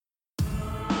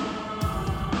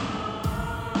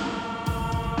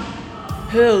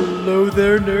Hello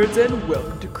there, nerds, and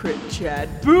welcome to Crit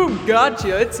Chat. Boom,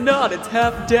 gotcha! It's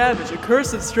half damage, a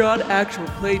Curse of Strahd actual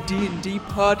play D&D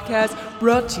podcast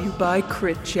brought to you by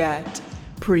Crit Chat.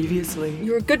 Previously.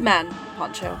 You're a good man,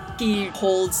 Poncho. He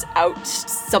holds out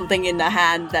something in a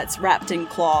hand that's wrapped in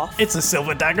cloth. It's a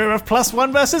silver dagger of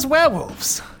 +1 versus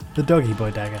werewolves. The doggy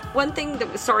boy dagger. One thing that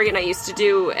Sori and I used to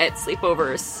do at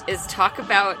sleepovers is talk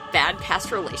about bad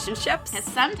past relationships. Because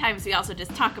sometimes we also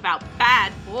just talk about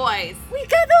bad boys. We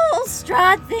got the whole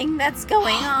Strahd thing that's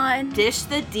going on. Dish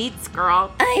the deets,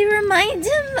 girl. I remind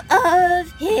him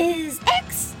of his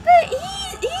ex, but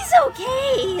he's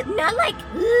okay. Not like,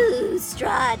 ooh,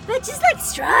 Strahd, but just like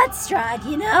Strahd,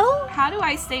 you know? How do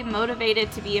I stay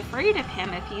motivated to be afraid of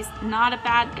him if he's not a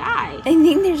bad guy? I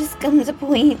think there just comes a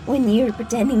point when you're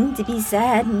pretending to be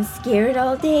sad and scared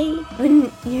all day,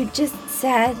 when you're just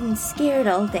sad and scared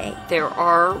all day. There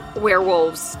are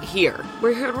werewolves here.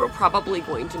 We're probably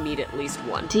going to meet at least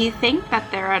one. Do you think that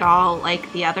they're at all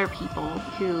like the other people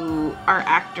who are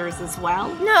actors as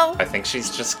well? No. I think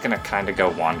she's just gonna kind of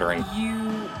go wandering. You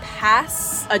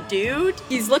pass a dude.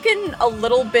 He's looking a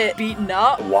little bit beaten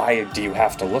up. Why do you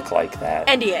have to look like that?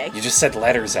 NDA. You just said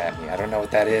letters at me. I don't know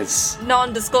what that is.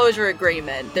 Non-disclosure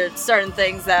agreement. There's certain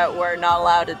things that we're not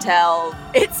allowed to tell.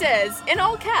 It says, in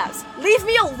all caps, leave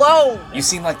me alone! You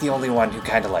seem like the only one who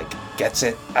kind of gets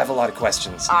it. I have a lot of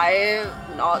questions. I've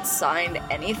not signed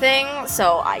anything,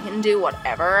 so I can do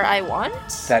whatever I want.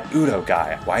 That Udo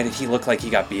guy, why did he look like he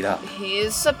got beat up?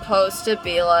 He's supposed to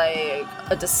be like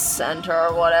a dissenter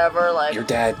or whatever, like... Your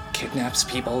dad kidnaps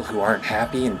people who aren't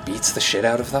happy and beats the shit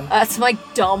out of them? That's my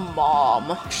dumb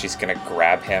mom. She's gonna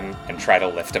grab him and try to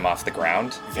lift him off the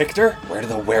ground. Victor, where do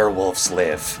the werewolves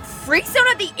live? Freakstone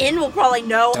at the inn will probably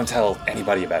know. Don't tell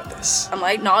anybody about this. Am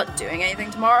I not doing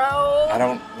anything tomorrow? I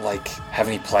don't, have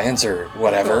any plans or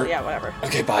whatever. Cool, yeah, whatever.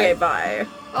 Okay, bye. Okay, bye.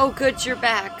 Oh, good, you're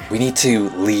back. We need to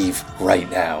leave right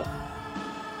now.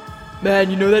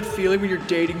 Man, you know that feeling when you're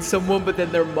dating someone but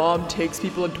then their mom takes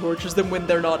people and tortures them when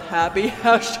they're not happy?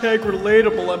 Hashtag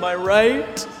relatable, am I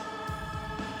right?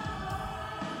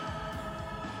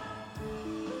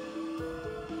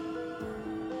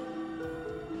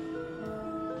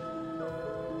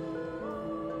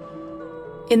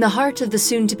 In the heart of the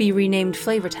soon-to-be-renamed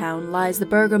Flavortown lies the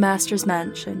Burgomaster's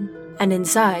mansion, and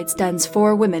inside stands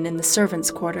 4 women in the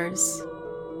servants' quarters.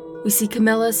 We see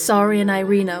Camilla, Sori, and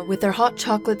Irina with their hot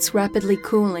chocolates rapidly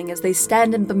cooling as they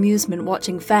stand in bemusement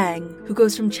watching Fang, who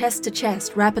goes from chest to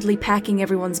chest, rapidly packing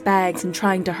everyone's bags and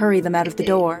trying to hurry them out of the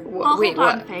door. Well, hold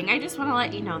on, Fang. I just want to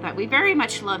let you know that we very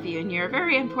much love you, and you're a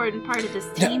very important part of this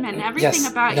team, and everything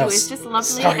about you is just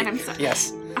lovely, sorry, and I'm sorry.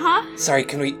 Yes. Huh? Sorry,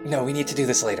 we need to do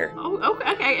this later. Oh,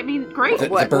 okay. I mean, great.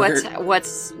 What's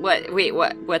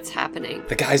happening?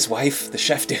 The guy's wife, the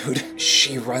chef dude,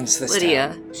 she runs this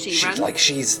Lydia. town. She's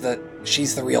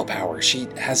She's the real power. She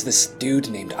has this dude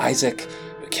named Isaac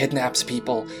who kidnaps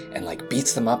people and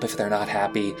beats them up if they're not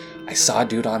happy. I saw a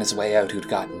dude on his way out who'd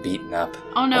gotten beaten up.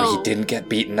 Oh no. Or he didn't get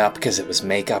beaten up because it was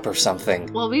makeup or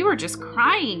something. Well, we were just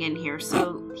crying in here,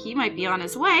 so he might be on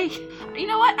his way. You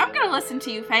know what? I'm gonna listen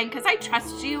to you, Fang, because I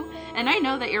trust you, and I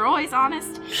know that you're always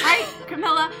honest. Right,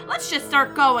 Camilla? Let's just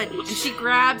start going. And she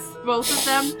grabs both of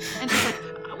them, and she's like,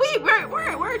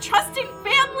 we're a trusting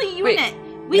family unit.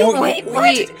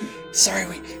 Wait. Sorry,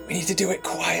 we need to do it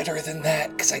quieter than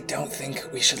that, because I don't think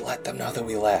we should let them know that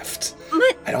we left.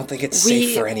 But I don't think it's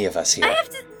safe for any of us here. I have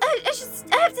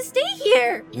to stay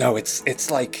here. No,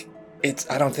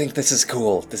 I don't think this is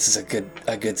cool. This is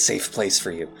a good safe place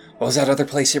for you. What was that other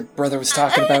place your brother was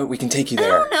talking about? We can take you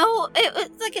there. I don't know. It was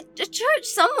like a church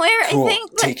somewhere, Cool. I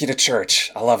think. Take you to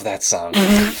church. I love that song.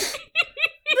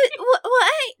 But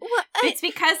why? It's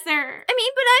because they're... I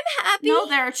mean, but I'm happy. No,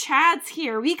 there are Chads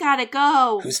here. We gotta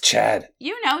go. Who's Chad?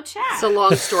 You know Chad. It's a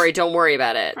long story. Don't worry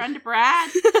about it. Friend of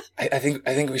Brad. I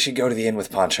think we should go to the inn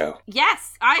with Poncho.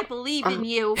 Yes, I believe in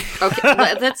you.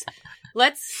 Okay,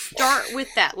 let's start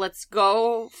with that. Let's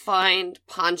go find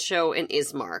Poncho and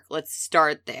Ismark. Let's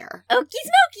start there. Okie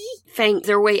smoky. Fang, is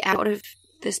there a way out of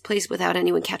this place without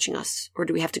anyone catching us? Or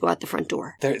do we have to go out the front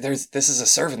door? This is a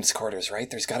servant's quarters, right?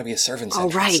 There's got to be a servant's Oh,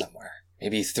 entrance right. somewhere.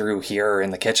 Maybe through here or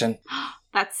in the kitchen.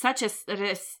 That's such an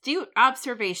astute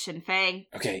observation, Fang.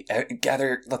 Okay,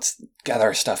 let's gather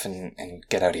our stuff and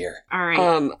get out of here. All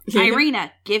right.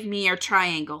 Irina, give me your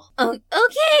triangle. Oh,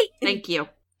 okay. Thank you.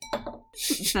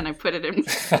 Then I put it in.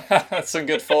 That's some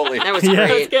good Foley. That was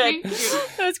great. Good.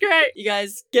 That's great. You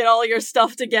guys get all your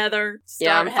stuff together.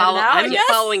 I'm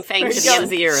following Fang to the ends of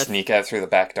the earth. Sneak out through the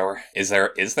back door. Is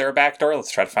there a back door?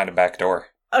 Let's try to find a back door.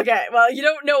 Okay, well, you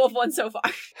don't know of one so far.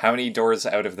 How many doors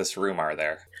out of this room are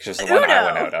there? Because the one I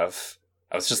went out of.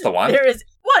 Oh, it's just the one? There is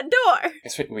one door. I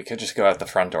guess we could just go out the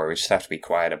front door. We just have to be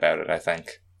quiet about it, I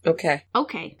think. Okay.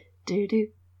 Okay. Do-do.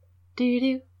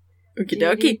 Do-do. Okie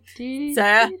dokie. Do-do.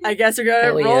 Sarah, I guess we're gonna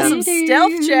Hell roll yeah. some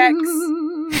stealth checks.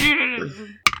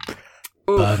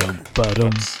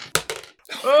 Ba-dum.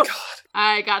 Oh.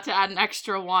 I got to add an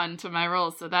extra 1 to my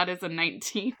roll, so that is a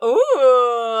 19. Ooh.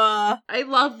 I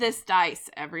love this dice,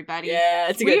 everybody. Yeah,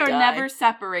 it's a We good are die. never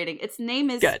separating. Its name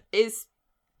is Good.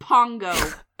 Pongo.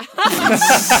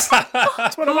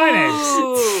 That's one of my names.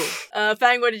 Ooh.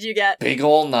 Fang, what did you get? Big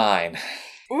ol' 9.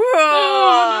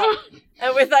 Ooh.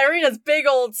 And with Irina's big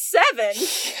old 7.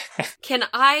 Can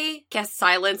I guess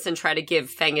silence and try to give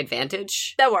Fang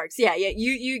advantage? That works. Yeah.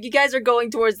 You guys are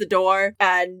going towards the door,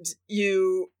 and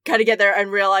you kind of get there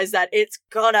and realize that it's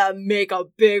gonna make a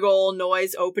big old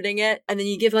noise opening it, and then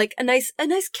you give like a nice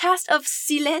cast of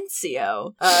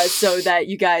silencio, so that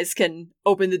you guys can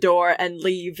open the door and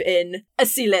leave in a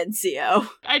silencio.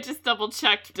 I just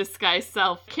double-checked disguise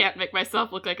self. Can't make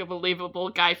myself look like a believable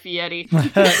Guy Fieri. No.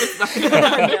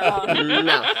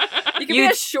 No. You could be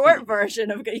a short version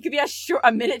of. You could be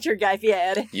a miniature Guy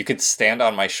Fieri. You could stand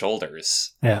on my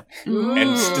shoulders Yeah.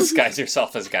 and disguise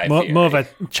yourself as Guy More, Fieri. more of a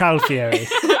child Fieri.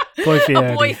 Boy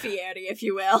Fieri. A boy Fieri, if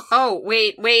you will. Oh,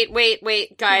 wait,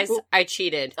 guys, I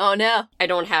cheated. Oh no. I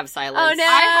don't have silence. Oh no.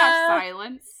 I have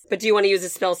silence. But do you want to use a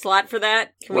spell slot for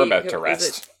that? We're about to is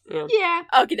rest. Yeah. Yeah.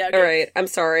 Okie dokie. Alright, I'm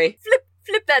sorry.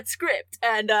 Flip that script,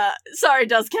 and Sari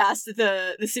does cast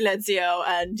the silencio,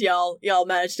 and y'all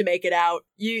manage to make it out.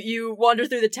 You wander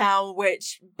through the town,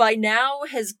 which by now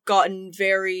has gotten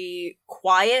very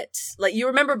quiet. Like, you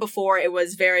remember before it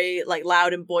was very like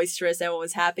loud and boisterous, everyone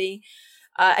was happy.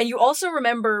 And you also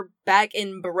remember back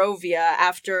in Barovia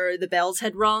after the bells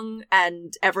had rung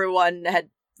and everyone had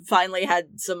finally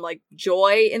had some like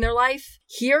joy in their life.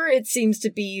 Here it seems to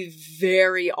be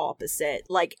very opposite.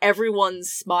 Like,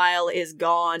 everyone's smile is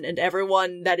gone, and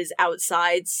everyone that is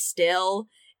outside still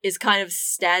is kind of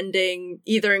standing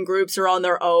either in groups or on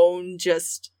their own,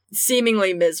 just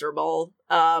seemingly miserable.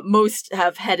 Most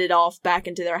have headed off back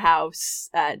into their house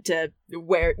to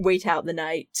wait out the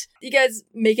night. You guys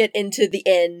make it into the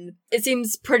inn. It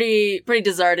seems pretty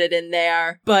deserted in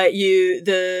there, but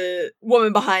the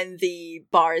woman behind the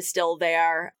bar is still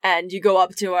there, and you go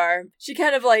up to her. She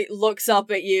kind of like looks up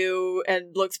at you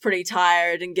and looks pretty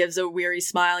tired and gives a weary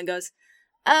smile and goes,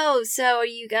 "Oh, so are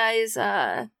you guys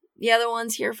the other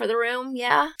ones here for the room?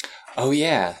 Yeah?" Oh,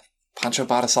 yeah. Pancho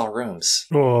bought us all rooms.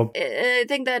 Or I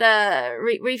think that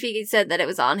Rafiki said that it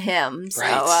was on him. So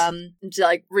Right. she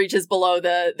like reaches below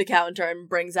the counter and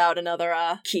brings out another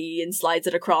key and slides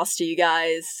it across to you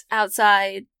guys.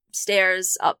 Outside,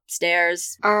 stairs,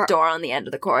 upstairs, door on the end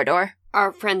of the corridor.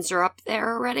 Our friends are up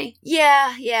there already?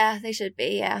 Yeah, they should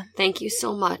be, yeah. Thank you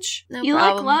so much. No You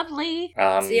problem. look lovely.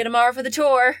 See you tomorrow for the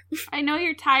tour. I know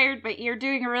you're tired, but you're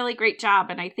doing a really great job,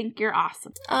 and I think you're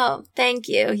awesome. Oh, thank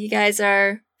you. You guys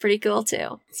are pretty cool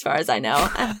too, as far as I know.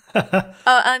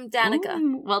 I'm Danica.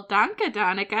 Ooh, well, Danka,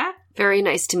 Danica. Very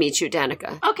nice to meet you,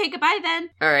 Danica. Okay, goodbye then.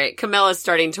 Alright, Camilla's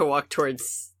starting to walk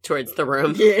towards the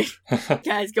room. Yeah.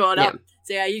 Guys going up.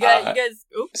 So yeah, you guys.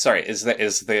 Oops. Sorry, is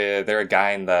there a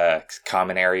guy in the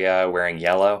common area wearing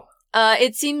yellow?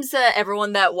 It seems that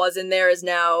everyone that was in there is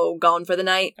now gone for the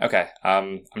night. Okay,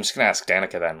 I'm just gonna ask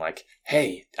Danica then, like,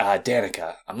 hey,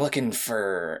 Danica, I'm looking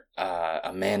for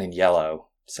a man in yellow.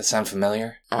 Does that sound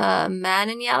familiar? Man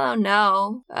in yellow?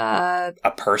 No. A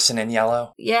person in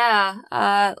yellow? Yeah.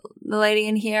 The lady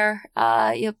in here.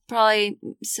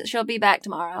 She'll be back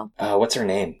tomorrow. What's her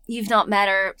name? You've not met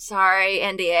her. Sorry,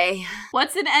 NDA.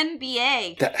 What's an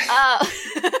NBA?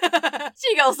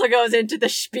 She also goes into the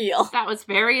spiel. That was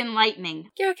very enlightening.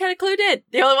 You're kind of clued in.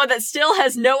 The only one that still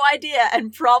has no idea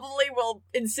and probably will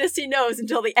insist he knows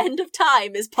until the end of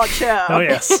time is Pancho. oh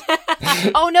yes.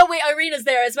 Oh no, wait, Irina's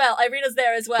there as well.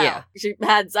 Yeah. She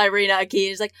hands Irina a key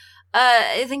and she's like,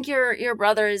 I think your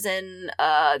brother is in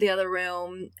the other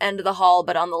room, end of the hall,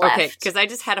 but on the left. Okay, because I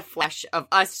just had a flash of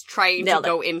us trying Nailed to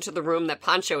it. go into the room that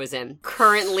Pancho is in.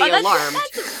 Currently Oh, alarmed.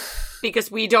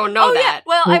 Because we don't know Oh yeah, that.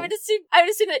 well, I Well- would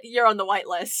assume that you're on the white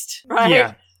list, right?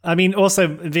 Yeah. I mean, also,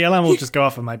 the alarm will just go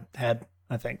off in my head,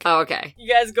 I think. Oh, okay.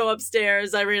 You guys go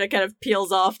upstairs. Irina kind of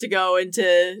peels off to go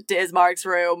into Ismark's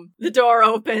room. The door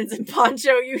opens, and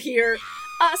Pancho, you hear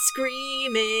a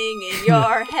screaming in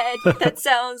your head that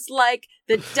sounds like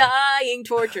The dying,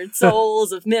 tortured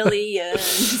souls of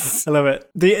millions. I love it.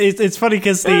 It's funny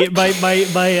because the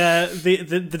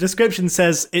description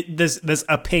says there's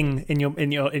a ping in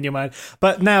your mind.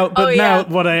 But now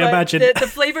what I imagine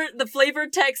the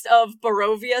flavored text of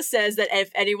Barovia says that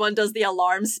if anyone does the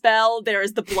alarm spell, there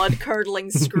is the blood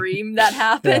curdling scream that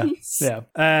happens. Yeah.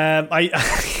 I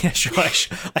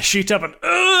shoot up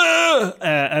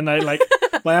and I like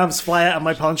my arms fly out of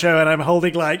my poncho and I'm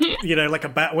holding like a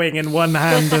bat wing in one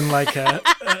hand and like I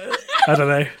don't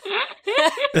know,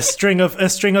 a string of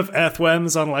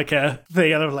earthworms on like a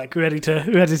thing, and I'm like ready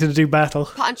to do battle.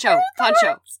 Poncho,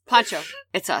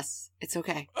 it's us. It's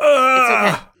okay. It's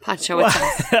okay. Poncho, it's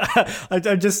us.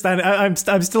 I'm just standing. I'm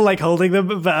still like holding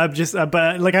them, but I'm just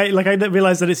but like I didn't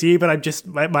realize that it's you, but I'm just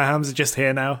my arms are just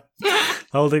here now.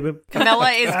 Holding them.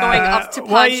 Camilla is going up to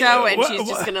Poncho, and she's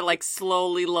just gonna like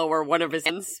slowly lower one of his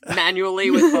hands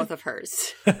manually with both of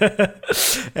hers.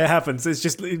 It happens. It's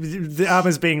just the arm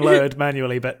is being lowered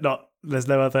manually, but not. There's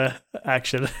no other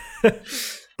action.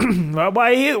 Why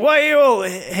are you all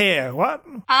here? What?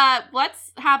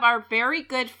 Let's have our very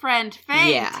good friend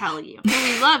Faye tell you, who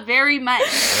we love very much.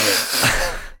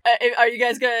 Are you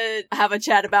guys gonna have a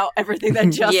chat about everything that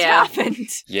just happened?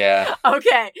 Yeah.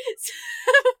 Okay.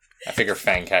 I figure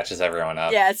Fang catches everyone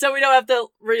up. Yeah, so we don't have to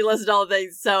re-list all the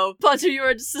things. So, Poncho, you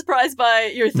were surprised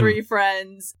by your three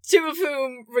friends, two of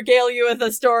whom regale you with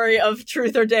a story of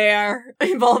truth or dare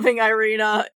involving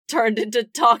Irina, turned into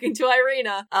talking to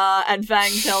Irina, and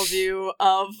Fang tells you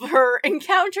of her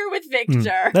encounter with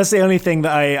Victor. That's the only thing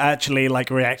that I actually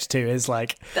like react to is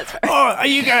like, that's right. Oh, are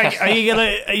you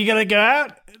gonna go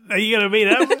out? Are you gonna meet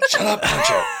up? Shut up,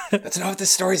 Poncho. That's not what this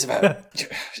story's about.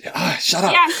 Shut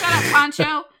up. Yeah, shut up,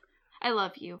 Poncho. I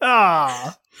love you.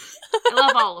 Ah, I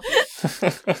love all of you.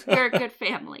 You're a good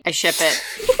family. I ship it.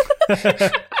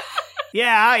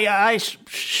 Yeah, I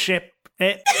ship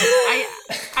it.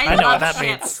 I know love what that ships.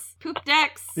 means. Poop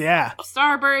decks. Yeah.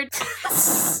 Starboard.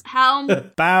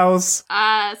 Helm. Bows.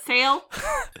 Sail.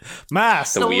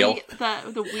 Mast. The wheel.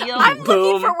 The wheel. I'm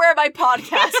looking for where my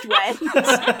podcast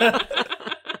went.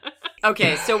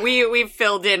 Okay, so we've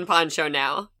filled in Poncho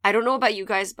now. I don't know about you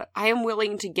guys, but I am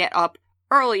willing to get up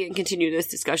early and continue this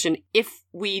discussion if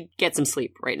we get some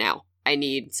sleep right now. I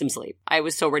need some sleep. I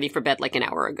was so ready for bed like an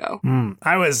hour ago.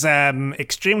 I was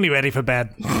extremely ready for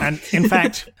bed, and in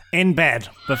fact, in bed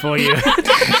before you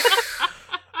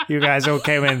guys all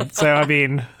came in. So I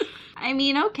mean,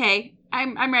 okay.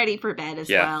 I'm ready for bed as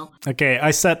well. Okay,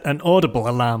 I set an audible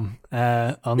alarm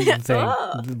on the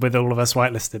thing with all of us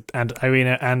whitelisted, and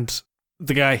Irina and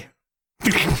the guy.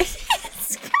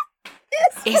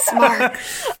 Ismark.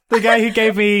 The guy who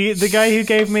gave me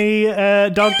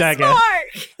dog dagger.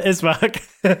 Ismark.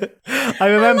 I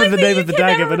remember the name of the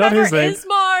dagger, but not his name.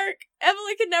 Ismark.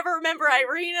 Emily can never remember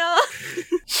Irina.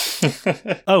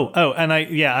 And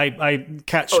I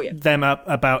catch them up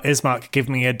about Ismark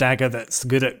giving me a dagger that's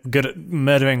good at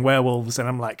murdering werewolves, and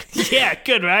I'm like, yeah,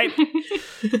 good, right?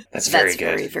 That's very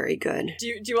good. Very, very good.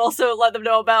 Do you also let them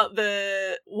know about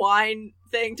the wine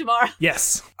thing tomorrow?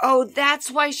 Yes. Oh, that's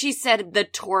why she said the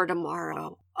tour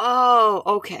tomorrow. Oh,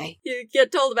 okay. You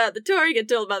get told about the tour, you get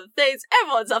told about the things.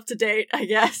 Everyone's up to date, I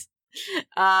guess.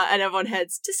 And everyone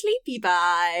heads to sleepy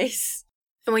buys.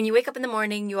 And when you wake up in the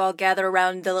morning, you all gather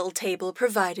around the little table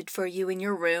provided for you in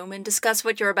your room and discuss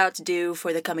what you're about to do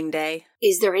for the coming day.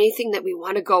 Is there anything that we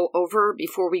want to go over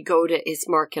before we go to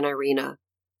Ismark and Irina?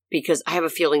 Because I have a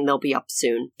feeling they'll be up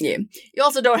soon. Yeah. You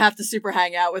also don't have to super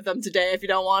hang out with them today if you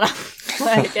don't want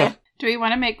to. Do we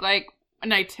want to make,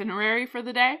 an itinerary for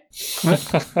the day?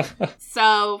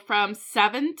 So, from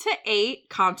 7 to 8,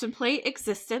 contemplate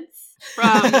existence.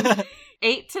 From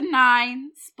 8 to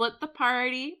 9, split the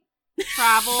party,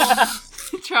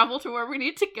 travel to where we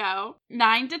need to go.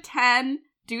 9 to 10,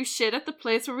 do shit at the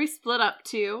place where we split up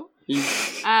to.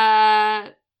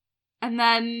 And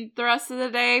then the rest of the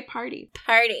day, party.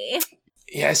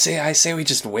 Yeah, I say we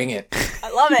just wing it.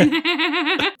 I love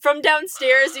it. From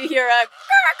downstairs, you hear a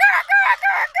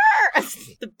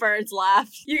the birds laugh.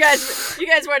 You guys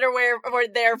were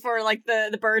there for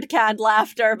the bird canned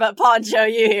laughter, but Poncho,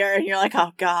 you hear and you're like,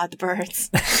 oh god, the birds.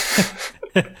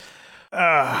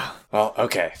 Well,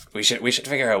 okay. We should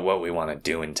figure out what we want to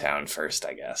do in town first,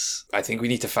 I guess. I think we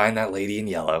need to find that lady in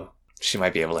yellow. She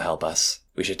might be able to help us.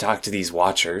 We should talk to these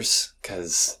watchers,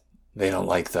 because they don't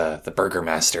like the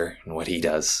Burgermaster and what he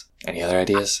does. Any other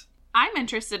ideas? I'm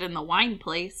interested in the wine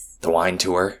place. The wine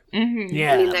tour? Mm-hmm.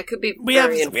 Yeah. I mean, that could be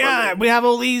very informative. We have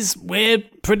all these weird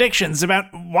predictions about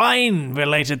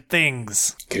wine-related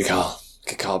things. Good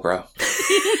call, bro.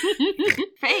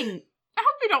 Fang, I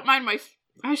hope you don't mind my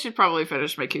I should probably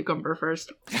finish my cucumber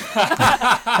first.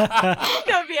 That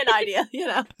would be an idea, you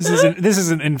know. This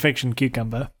is an in-fiction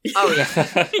cucumber. Oh, yeah.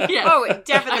 Yeah. Oh, it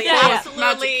definitely. Yeah. Magic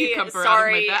Absolutely. cucumber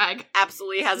Sorry. out of my bag.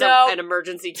 Absolutely has No. an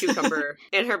emergency cucumber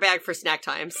in her bag for snack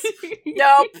times.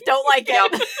 Nope, don't like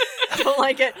it. Don't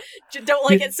like it. Don't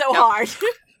like it so hard.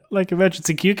 Like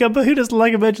emergency cucumber? Who doesn't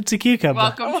like emergency cucumber?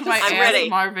 Welcome to my I'm ready.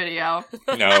 ASMR video.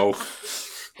 No.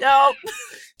 Nope.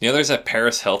 You know, there's a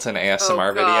Paris Hilton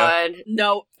ASMR oh, video. God.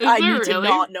 No, Is I there need to really?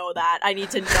 not know that. I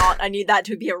need that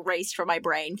to be erased from my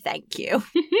brain. Thank you.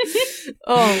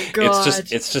 Oh god.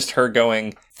 It's just her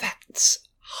going, that's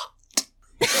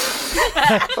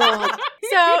Oh.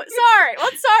 So sorry.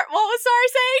 What was sorry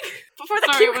saying before the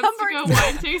Sorry, cucumber? wants to go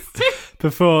wine tasting.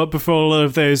 Before all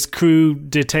of those coup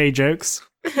d'etat jokes.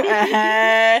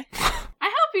 Uh-huh. I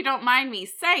hope you don't mind me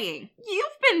saying,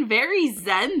 you've been very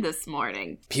zen this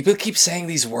morning. people keep saying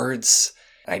these words.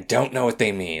 I don't know what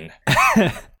they mean.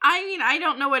 I mean, I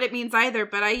don't know what it means either,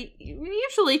 but I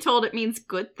usually told it means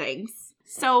good things.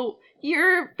 So,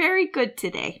 you're very good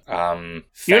today. You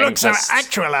Fang look so just-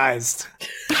 actualized.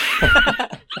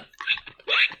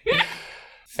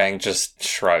 Fang just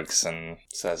shrugs and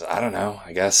says, I don't know,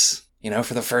 I guess. You know,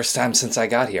 for the first time since I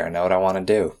got here, I know what I want to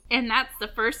do. And that's the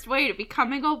first way to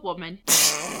becoming a woman.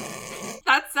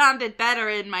 That sounded better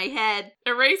in my head.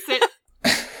 Erase it.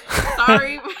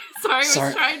 Sorry, I was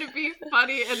Sorry. trying to be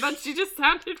funny, and then she just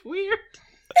sounded weird.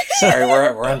 Sorry,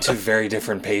 we're on two very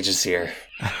different pages here.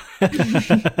 I'm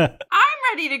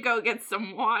ready to go get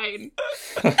some wine.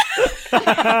 Morning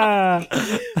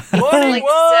Like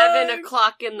wine. 7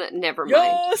 o'clock in the. Never mind.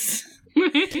 Yes.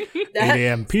 8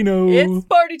 a.m. Pinot. It's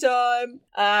party time.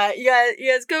 You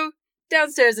guys go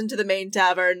downstairs into the main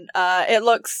tavern. It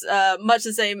looks much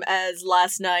the same as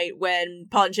last night when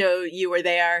Poncho, you were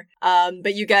there.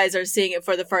 But you guys are seeing it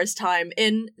for the first time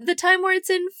in the time where it's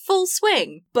in full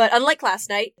swing. But unlike last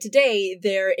night, today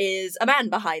there is a man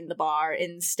behind the bar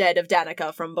instead of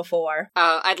Danica from before.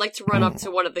 I'd like to run up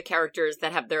to one of the characters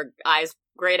that have their eyes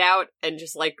grayed out and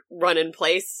just like run in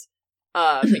place.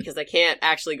 Because I can't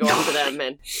actually go up to them.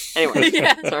 And anyway,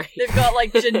 Yeah. sorry. They've got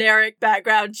like generic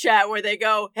background chat where they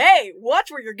go, "Hey,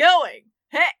 watch where you're going.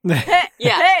 Hey,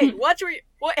 Yeah. hey, watch where you.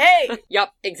 What? Hey."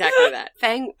 Yup, exactly that.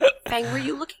 Fang, were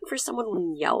you looking for someone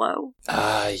in yellow?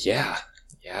 Yeah.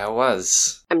 Yeah, I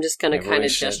was. I'm just gonna Maybe kind we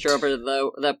of should. gesture over to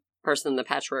the person in the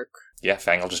patchwork. Yeah,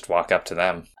 Fang will just walk up to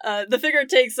them. The figure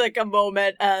takes like a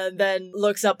moment and then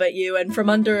looks up at you, and from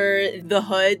under the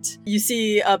hood, you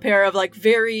see a pair of like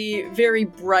very, very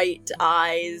bright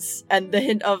eyes and the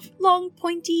hint of long,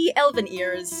 pointy elven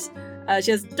ears.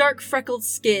 She has dark freckled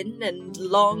skin and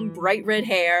long, bright red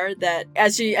hair that,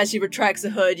 as she retracts the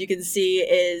hood, you can see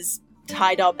is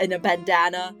tied up in a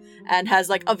bandana and has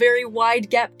like a very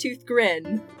wide gap-toothed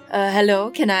grin.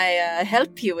 Hello, can I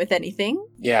help you with anything?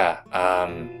 Yeah,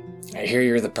 I hear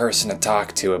you're the person to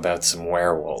talk to about some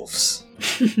werewolves.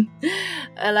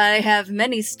 Well, I have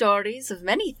many stories of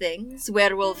many things.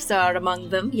 Werewolves are among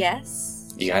them,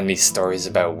 yes. You got any stories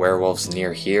about werewolves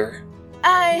near here?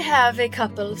 I have a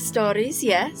couple of stories,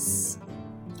 yes.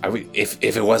 If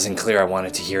it wasn't clear, I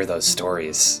wanted to hear those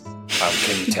stories.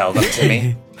 Can you tell them to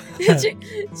me?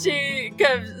 she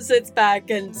kind of sits back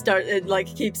and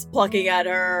keeps plucking at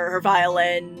her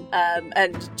violin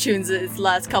and tunes its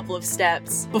last couple of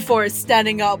steps before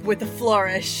standing up with a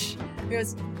flourish. He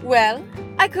goes, Well,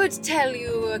 I could tell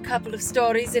you a couple of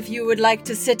stories if you would like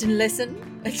to sit and listen.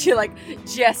 and she like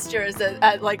gestures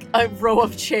at like a row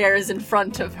of chairs in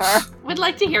front of her. Would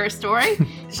like to hear a story.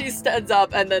 She stands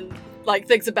up and then like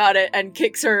thinks about it and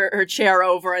kicks her chair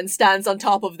over and stands on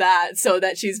top of that so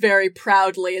that she's very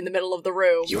proudly in the middle of the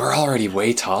room. You are already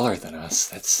way taller than us.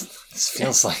 This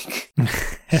feels like...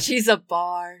 She's a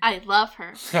bard. I love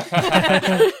her.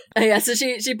 Yeah, so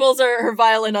she pulls her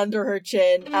violin under her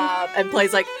chin and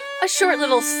plays like a short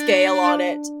little scale on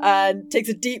it and takes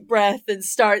a deep breath and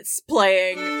starts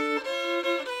playing.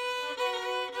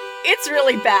 It's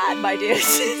really bad, my dudes.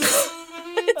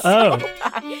 It's Oh. so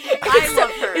bad. I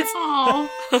love her. Oh,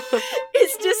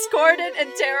 It's discordant and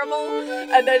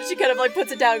terrible. And then she kind of like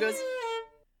puts it down and goes,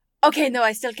 "Okay, no,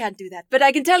 I still can't do that, but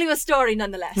I can tell you a story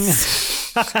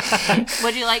nonetheless."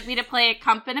 would you like me to play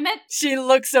accompaniment? She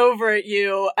looks over at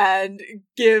you and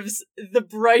gives the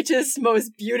brightest,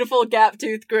 most beautiful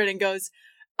gap-toothed grin and goes,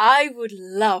 "I would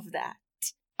love that."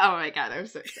 Oh my god, I'm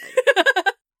so excited.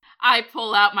 I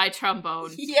pull out my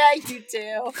trombone. Yeah, you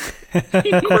do.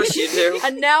 Of course you do.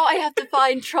 And now I have to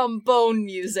find trombone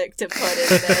music to put in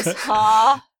this,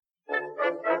 huh?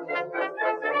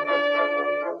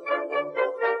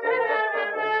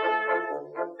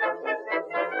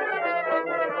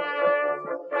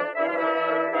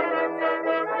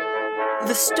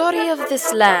 The story of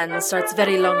this land starts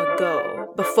very long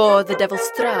ago, before the Devil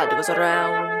Strahd was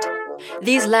around.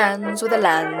 These lands were the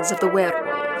lands of the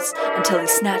werewolves, until he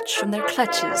snatched from their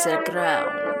clutches their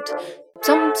ground.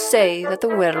 Some say that the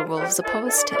werewolves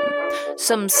opposed him.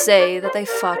 Some say that they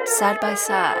fought side by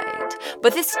side.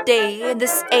 But this day and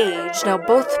this age, now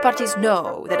both parties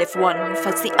know that if one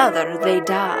fights the other, they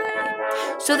die.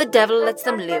 So the devil lets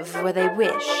them live where they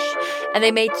wish, and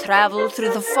they may travel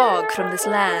through the fog from this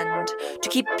land. To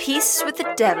keep peace with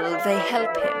the devil, they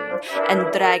help him,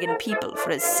 and drag in people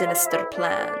for his sinister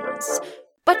plans.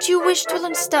 But you wish to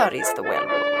learn stories, the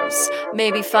werewolves,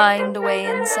 maybe find a way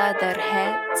inside their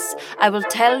heads. I will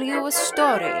tell you a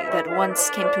story that once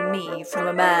came to me from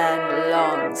a man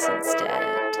long since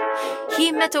dead.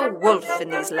 He met a wolf in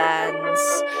these lands,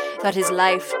 thought his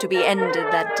life to be ended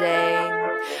that day.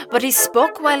 But he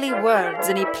spoke wily words,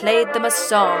 and he played them a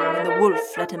song, and the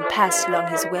wolf let him pass along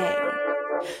his way.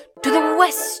 To the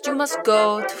west you must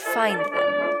go to find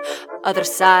them, other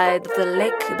side of the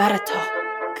Lake Baratok.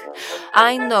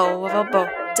 I know of a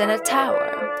boat and a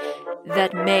tower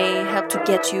that may help to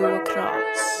get you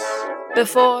across.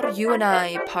 Before you and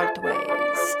I part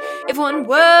ways, if one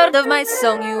word of my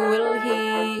song you will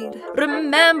heed,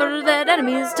 remember that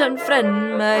enemies turn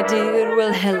friend, my dear,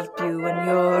 will help you when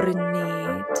you're in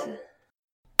need.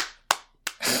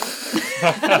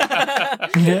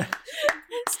 Yeah.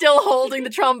 Still holding the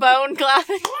trombone,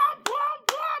 clapping.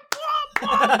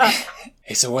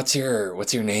 Hey, so what's your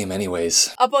name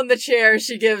anyways? Up on the chair,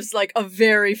 she gives like a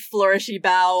very flourishy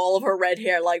bow, all of her red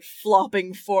hair like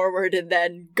flopping forward and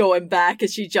then going back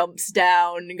as she jumps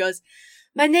down and goes,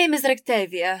 "My name is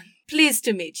Rictavia. Pleased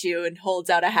to meet you," and holds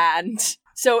out a hand.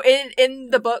 So in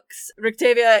the books,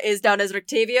 Rictavia is down as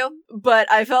Rictavio,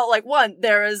 but I felt like, one,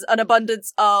 there is an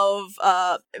abundance of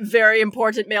very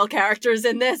important male characters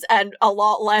in this and a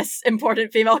lot less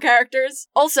important female characters.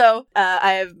 Also,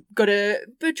 I'm going to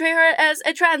portray her as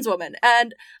a trans woman,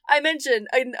 and I mention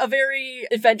in a very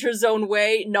Adventure Zone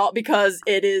way, not because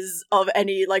it is of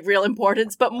any like real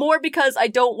importance, but more because I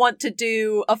don't want to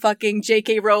do a fucking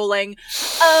J.K. Rowling.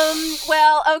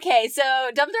 Well, okay, so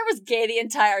Dumbledore was gay the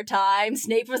entire time.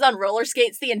 Snape was on roller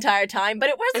skates the entire time, but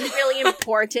it wasn't really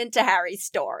important to Harry's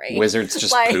story. Wizards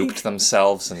just Like- pooped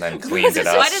themselves and then cleaned it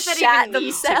up. Why does that Shat even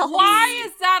need to? themselves. Why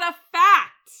is that a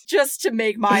fact? Just to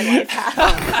make my life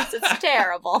happen. It's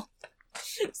terrible.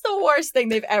 It's the worst thing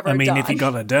they've ever I mean, done. if you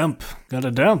got a dump, got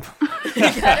a dump.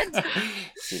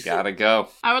 You gotta go.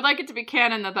 I would like it to be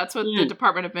canon that that's what the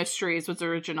Department of Mysteries was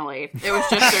originally. It was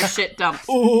just their shit dump.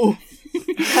 Ooh.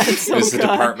 That's so It was the good.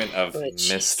 Department of But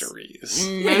jeez. Mysteries.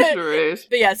 Mysteries.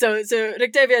 But yeah, so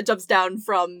Rictavia jumps down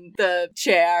from the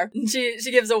chair. She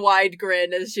gives a wide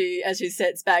grin as she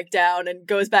sits back down and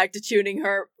goes back to tuning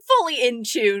her fully in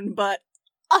tune but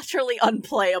utterly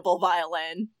unplayable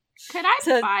violin. Could I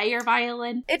So- buy your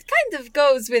violin? It kind of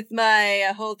goes with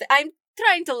my whole thing. I'm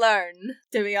trying to learn,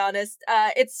 to be honest.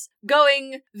 It's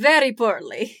going very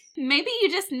poorly. Maybe you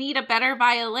just need a better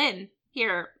violin.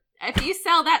 Here, if you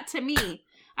sell that to me,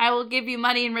 I will give you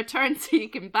money in return so you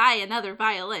can buy another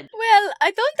violin. Well,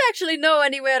 I don't actually know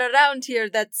anywhere around here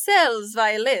that sells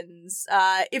violins.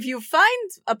 If you find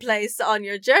a place on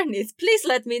your journeys, please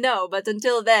let me know. But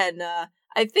until then,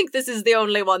 I think this is the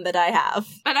only one that I have.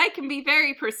 But I can be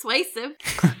very persuasive.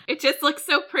 It just looks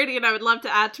so pretty and I would love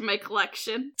to add to my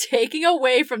collection. Taking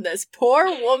away from this poor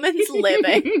woman's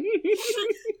living.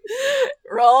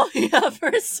 Roll a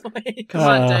persuade. Come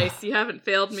on, Uh. Dice. You haven't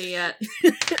failed me yet.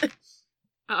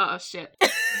 Oh, shit.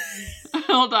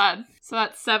 Hold on. So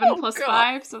that's 7 Oh, plus God.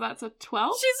 5, so that's a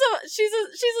 12? She's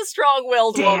a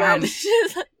strong-willed Damn. woman.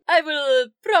 She's like, I will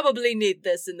probably need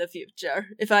this in the future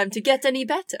if I'm to get any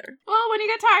better. Well, when you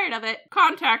get tired of it,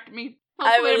 contact me.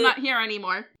 I Hopefully I'm will- not here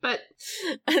anymore. But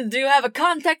Do you have a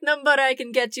contact number I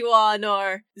can get you on,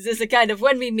 or is this a kind of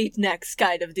when we meet next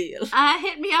kind of deal?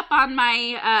 hit me up on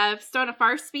my Stone of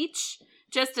Far speech.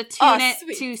 Just attune Oh, it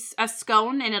sweet. to a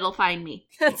scone and it'll find me.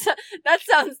 That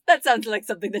sounds like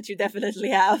something that you definitely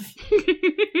have.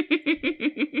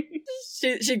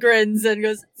 She grins and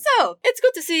goes, "So, it's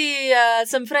good to see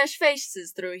some fresh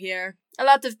faces through here. A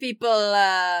lot of people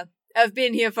have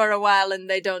been here for a while and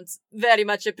they don't very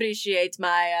much appreciate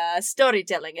my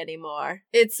storytelling anymore.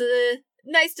 It's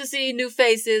nice to see new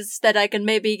faces that I can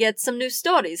maybe get some new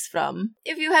stories from.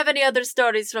 If you have any other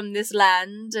stories from this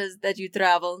land that you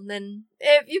travel, then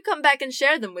if you come back and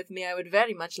share them with me, I would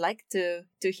very much like to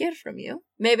hear from you.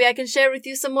 Maybe I can share with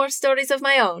you some more stories of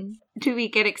my own." Do we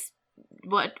get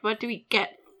what do we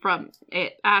get from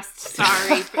it? Asked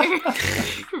Sorry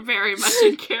very much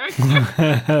in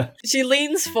character. She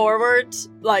leans forward,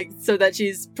 like, so that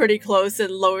she's pretty close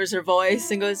and lowers her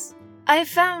voice and goes, I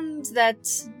found that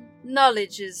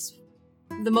knowledge is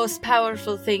the most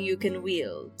powerful thing you can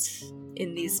wield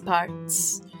in these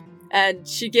parts. And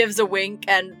she gives a wink,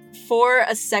 and for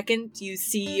a second, you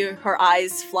see her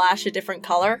eyes flash a different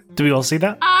color. Do we all see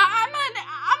that? I'm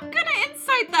gonna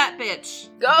incite that bitch.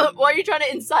 Go. What are you trying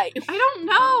to incite? I don't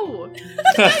know.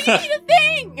 You need a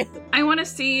thing. I want to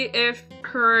see if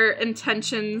her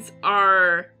intentions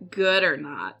are good or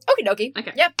not. Okie dokie.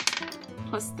 Okay. Yep.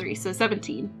 +3, so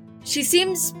 17. She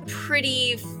seems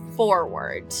pretty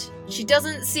forward. She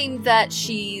doesn't seem that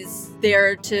she's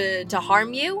there to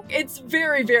harm you. It's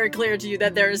very, very clear to you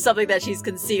that there is something that she's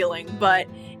concealing, but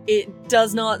it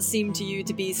does not seem to you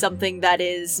to be something that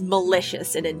is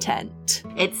malicious in intent.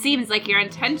 It seems like your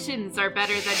intentions are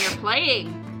better than your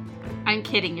playing. I'm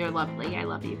kidding, you're lovely. I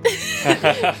love you.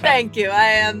 Thank you.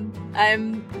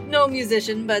 I'm no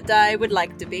musician, but I would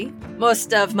like to be.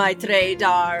 Most of my trade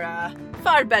are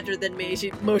far better than me.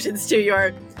 She motions to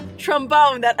your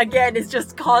trombone that, again, is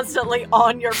just constantly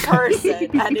on your person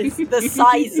and is the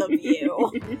size of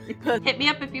you. Hit me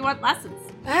up if you want lessons.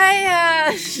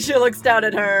 She looks down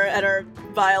at her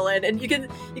violin, and you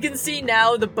can see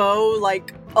now the bow,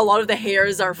 like, a lot of the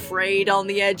hairs are frayed on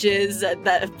the edges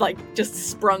that like, just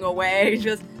sprung away. She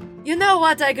goes, you know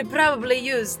what, I could probably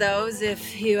use those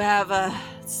if you have a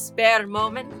spare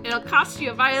moment. It'll cost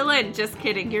you a violin. Just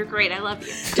kidding. You're great. I love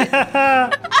you.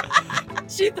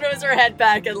 She throws her head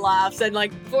back and laughs, and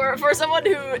like for someone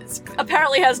who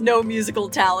apparently has no musical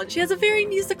talent, she has a very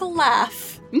musical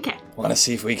laugh. Okay. Want to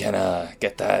see if we can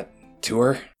get that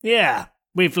tour? Yeah.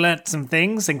 We've learnt some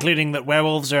things, including that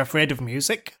werewolves are afraid of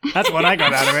music. That's what I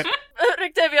got out of it.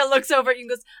 Rictavia looks over at you and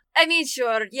goes, I mean,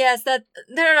 sure, yes, that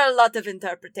there are a lot of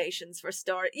interpretations for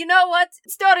story. You know what?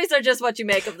 Stories are just what you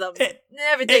make of them.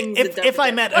 Everything's If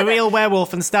I met a real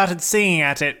werewolf and started singing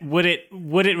at it, would it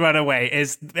run away?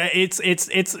 It's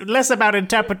less about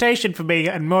interpretation for me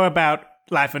and more about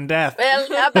life and death. Well,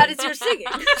 how bad is your singing?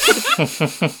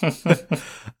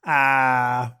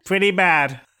 Pretty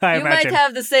bad, I you imagine. might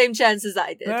have the same chance as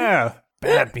I did. Oh,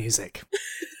 bad music.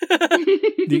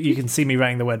 You can see me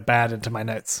writing the word bad into my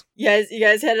notes. You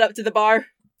guys headed up to the bar?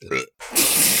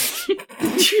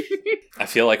 I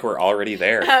feel like we're already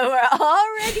there. We're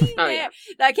already there. yeah.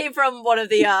 That came from one of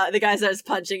the guys that was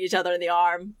punching each other in the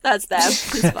arm. That's them.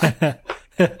 It's fine.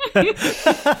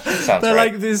 Sounds They're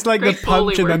right. like there's like Great the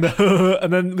punch Foley and then the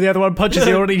and then the other one punches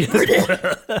the already.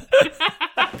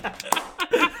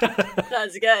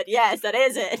 That's good. Yes, that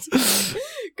is it.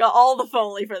 Got all the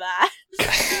Foley for that.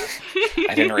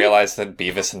 I didn't realize that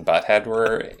Beavis and Butthead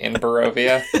were in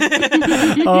Barovia.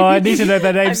 Oh, I need to know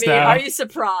their names now. Are you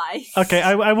surprised? Okay,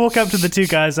 I walk up to the two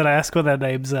guys and I ask what their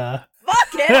names are. Fuck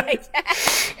it!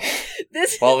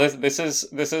 This This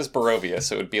is Barovia,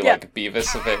 so it would be like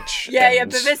Beavisovich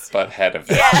and Beavis. Buttheadovich.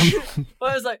 Yeah.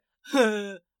 Well, I was like,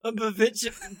 Bavitch.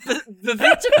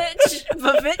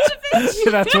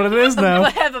 That's what it is now.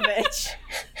 Behevovich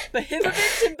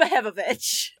and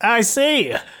Behevovich. I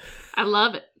see. I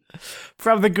love it.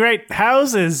 From the great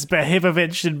houses,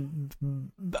 Behivovich and...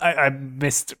 I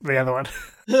missed the other one.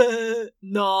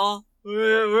 Nah,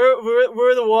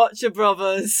 we're the Watcher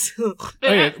brothers.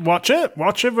 Okay,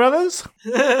 Watcher brothers?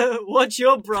 What's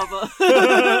your brother?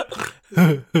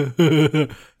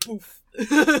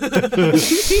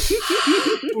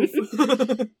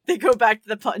 They go back to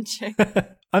the punching.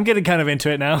 I'm getting kind of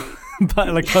into it now.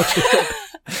 But like punching.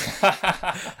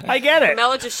 I get it.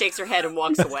 Mela just shakes her head and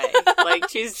walks away. Like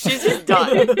she's just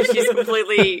done. She's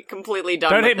completely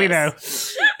done. Don't with hit me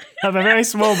this. now. I'm a very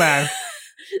small man.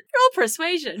 Roll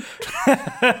persuasion.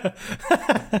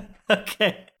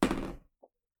 Okay.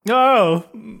 Oh.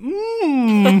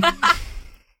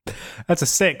 That's a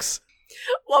 6.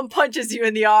 One punches you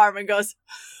in the arm and goes,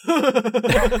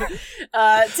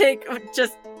 take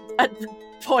just a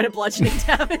point of bludgeoning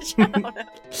damage. I don't know.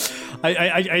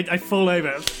 I fall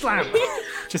over. Slam.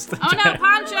 Just Oh no,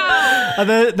 Pancho! and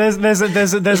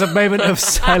there's a moment of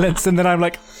silence, and then I'm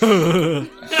like,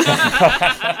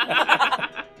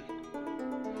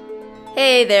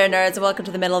 Hey there, nerds, and welcome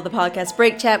to the middle of the podcast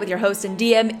break chat with your host and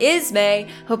DM, Ismay.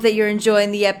 Hope that you're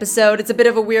enjoying the episode. It's a bit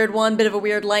of a weird one, bit of a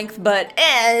weird length, but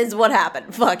it's what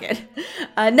happened. Fuck it.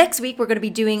 Next week, we're going to be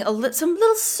doing some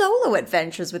little solo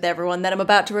adventures with everyone that I'm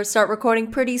about to start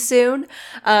recording pretty soon.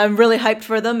 I'm really hyped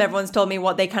for them. Everyone's told me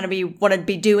what they kind of want to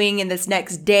be doing in this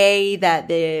next day that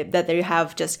they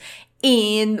have just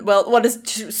in, well, what is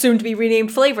soon to be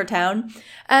renamed Flavortown.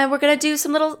 And we're going to do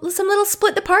some little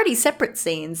split the party separate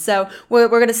scenes. So we're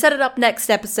going to set it up next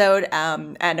episode,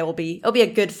 and it'll be a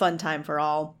good fun time for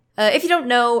all. If you don't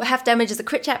know, Half Damage is a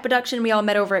Crit Chat production. We all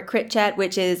met over at Crit Chat,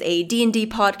 which is a D&D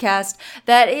podcast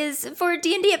that is for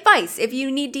D&D advice. If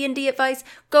you need D&D advice,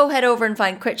 go head over and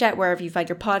find Crit Chat wherever you find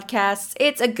your podcasts.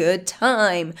 It's a good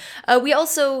time. We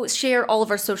also share all of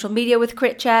our social media with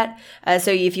Crit Chat. So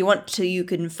if you want to, you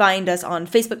can find us on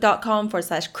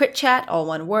facebook.com/Crit Chat, all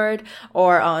one word,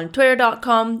 or on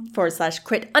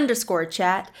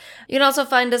twitter.com/Crit_chat. You can also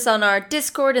find us on our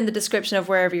Discord in the description of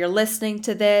wherever you're listening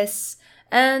to this.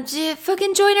 And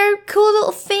fucking join our cool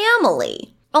little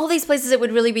family. All these places, it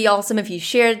would really be awesome if you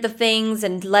shared the things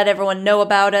and let everyone know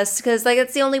about us, because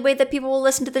that's the only way that people will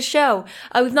listen to the show.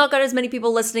 We've not got as many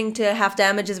people listening to Half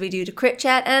Damage as we do to Crit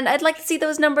Chat, and I'd like to see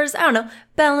those numbers,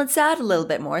 balance out a little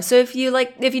bit more. So if you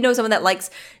know someone that likes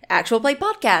actual play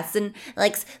podcasts and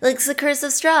likes The Curse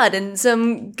of Strahd and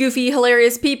some goofy,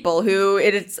 hilarious people who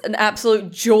it's an absolute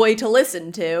joy to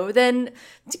listen to, then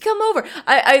to come over.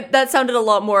 That sounded a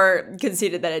lot more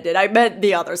conceited than it did. I meant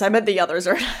the others. The others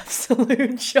are an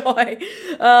absolute joy.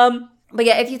 But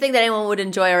yeah, if you think that anyone would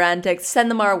enjoy our antics, send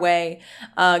them our way.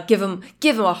 Give them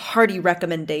a hearty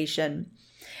recommendation.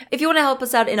 If you want to help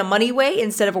us out in a money way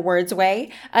instead of a words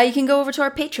way, you can go over to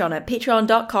our Patreon at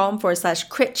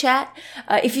patreon.com/CritChat.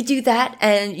 If you do that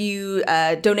and you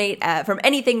donate from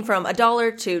anything from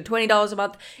 $1 to $20 a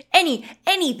month,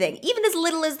 anything, even as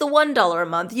little as the $1 a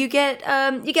month, you get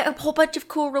a whole bunch of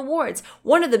cool rewards.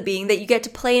 One of them being that you get to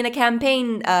play in a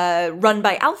campaign run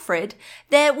by Alfred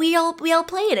that we all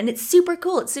play in, and it's super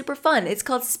cool. It's super fun. It's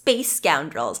called Space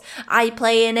Scoundrels. I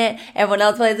play in it. Everyone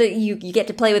else plays it. You get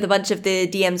to play with a bunch of the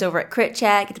DMs over at Crit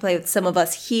Chat, get to play with some of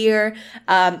us here,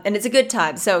 and it's a good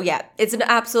time. So yeah, it's an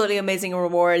absolutely amazing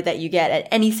reward that you get at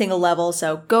any single level,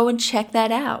 so go and check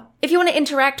that out. If you want to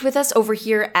interact with us over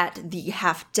here at the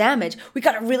Half Damage, we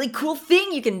got a really cool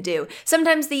thing you can do.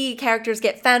 Sometimes the characters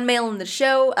get fan mail in the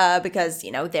show because,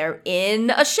 they're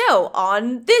in a show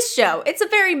on this show. It's a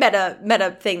very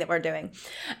meta thing that we're doing.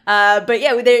 But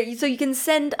yeah, so you can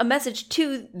send a message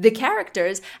to the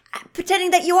characters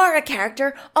pretending that you are a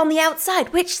character on the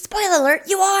outside, which, spoiler alert,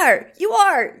 you are.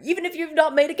 Even if you've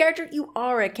not made a character, you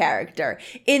are a character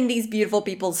in these beautiful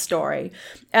people's story.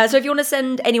 So if you want to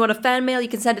send anyone a fan mail, you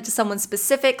can send it to someone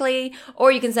specifically,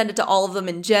 or you can send it to all of them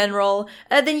in general.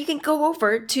 Then you can go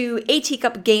over to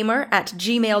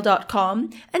ateacupgamer@gmail.com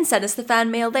and send us the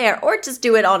fan mail there, or just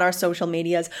do it on our social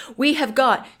medias. We have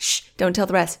got, don't tell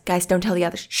the rest. Guys, don't tell the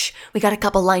others. We got a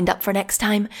couple lined up for next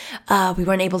time. We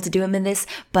weren't able to do them in this,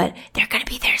 but they're gonna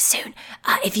be there soon.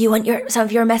 If you want some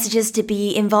of your messages to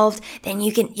be involved, then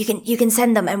you can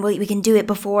send them, and we can do it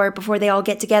before they all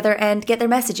get together and get their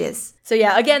messages. So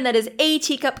yeah, again, that is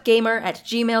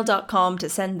ateacupgamer@gmail.com to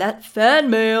send that fan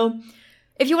mail.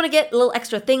 If you want to get little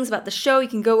extra things about the show, you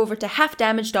can go over to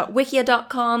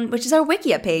halfdamage.wikia.com, which is our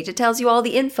Wikia page. It tells you all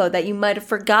the info that you might have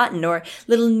forgotten or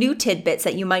little new tidbits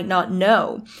that you might not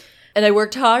know. And I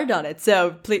worked hard on it,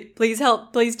 so please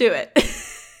do it.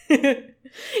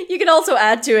 You can also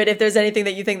add to it if there's anything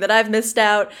that you think that I've missed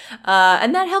out,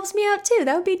 and that helps me out too.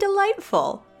 That would be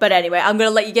delightful. But anyway, I'm going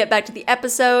to let you get back to the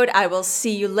episode. I will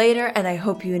see you later, and I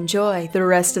hope you enjoy the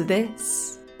rest of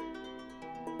this.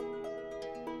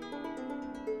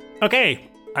 Okay,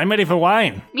 I'm ready for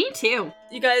wine. Me too.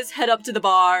 You guys head up to the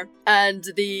bar, and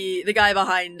the guy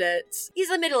behind it, he's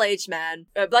a middle-aged man.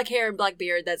 Black hair and black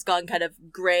beard that's gone kind of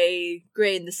gray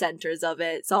in the centers of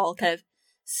it. It's all kind of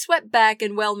swept back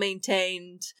and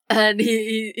well-maintained. And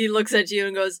he looks at you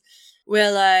and goes,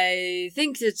 "Well, I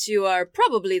think that you are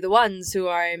probably the ones who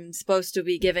I'm supposed to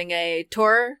be giving a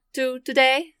tour to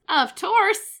today." Of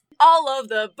course. All of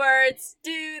the birds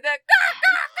do the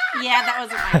Yeah, that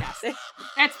wasn't my best.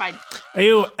 That's fine. Are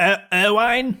you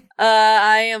Erwine?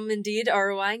 I am indeed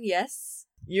Erwine, yes.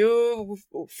 You,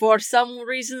 for some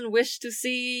reason, wish to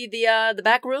see the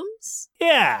back rooms?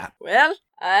 Yeah. Well,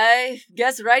 I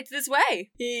guess right this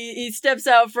way. He steps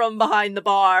out from behind the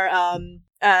bar,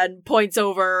 and points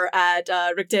over at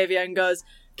Rictavia and goes,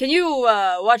 "Can you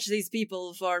watch these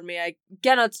people for me? I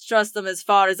cannot trust them as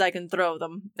far as I can throw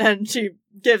them." And she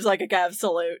gives a calf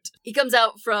salute. He comes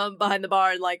out from behind the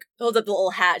bar and holds up the little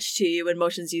hatch to you and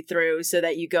motions you through so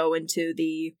that you go into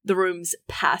the rooms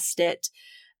past it.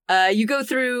 You go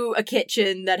through a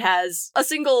kitchen that has a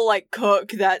single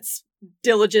cook that's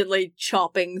diligently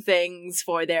chopping things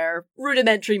for their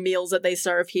rudimentary meals that they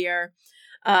serve here.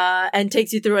 And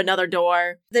takes you through another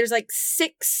door. There's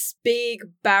 6 big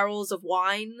barrels of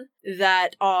wine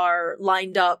that are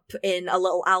lined up in a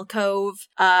little alcove,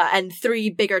 and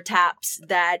 3 bigger taps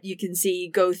that you can see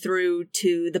go through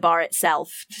to the bar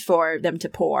itself for them to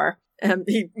pour.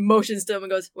 He motions to him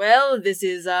and goes, "Well, this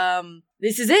is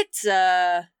it.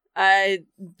 I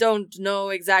don't know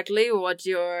exactly what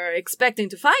you're expecting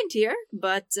to find here,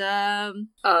 but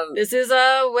this is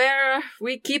where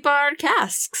we keep our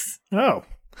casks. Oh.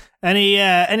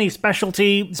 Any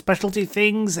specialty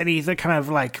things? Any that kind of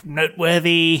like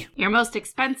noteworthy Your most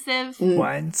expensive.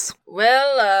 wines?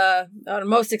 Well, our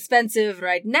most expensive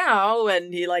right now,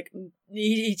 and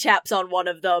he chaps on one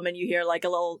of them, and you hear like a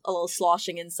little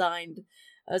sloshing inside.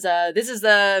 This is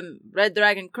the Red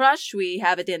Dragon Crush. We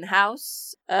have it in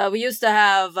house. We used to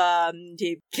have.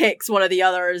 He kicks one of the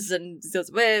others and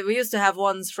goes, we used to have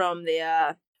ones from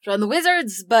the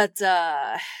wizards, but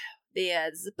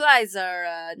the supplies are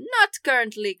not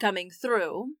currently coming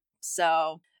through.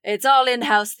 So it's all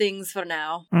in-house things for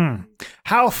now.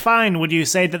 How fine would you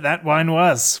say that wine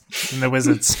was in the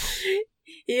Wizards?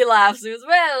 He laughs and goes,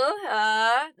 well,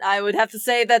 I would have to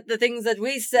say that the things that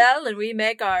we sell and we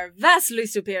make are vastly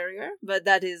superior, but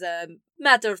that is a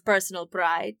matter of personal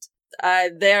pride.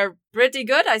 They're pretty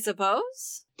good, I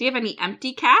suppose. Do you have any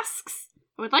empty casks?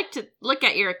 I would like to look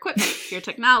at your equipment, your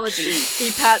technology.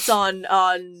 He pats on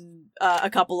a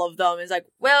couple of them. He's like,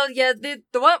 well, yeah, the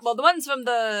ones from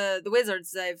the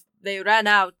wizards, they ran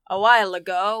out a while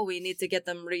ago. We need to get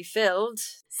them refilled.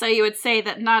 So you would say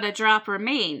that not a drop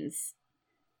remains.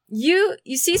 You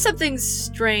see something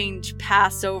strange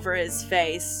pass over his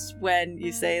face when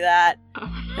you say that.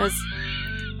 Because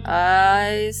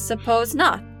I suppose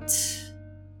not.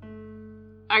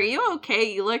 Are you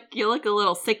okay? You look a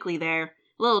little sickly there.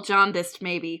 A little jaundiced,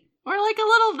 maybe. Or like a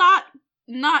little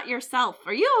not yourself.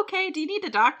 Are you okay? Do you need a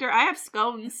doctor? I have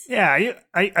scones. Yeah,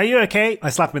 are you okay? I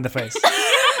slap him in the face.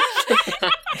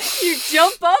 You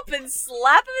jump up and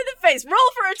slap him in the face.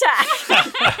 Roll for attack.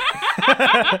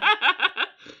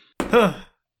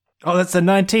 Oh, that's a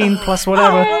 19 plus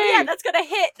whatever. Oh yeah, that's gonna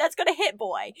hit. That's gonna hit,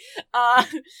 boy.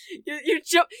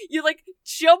 You like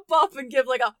jump up and give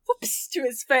like a whoops to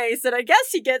his face, and I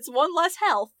guess he gets one less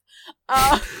health.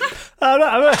 I'm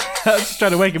just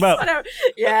trying to wake him up. Whatever.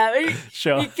 Yeah,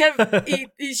 Sure.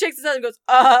 He shakes his head and goes,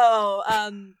 "Oh,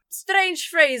 strange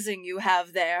phrasing you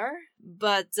have there,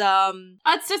 but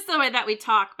It's just the way that we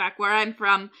talk back where I'm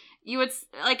from. You would,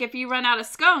 like, if you run out of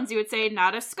scones, you would say,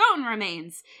 not a scone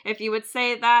remains. If you would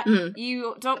say that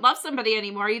you don't love somebody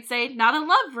anymore, you'd say, not a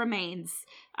love remains.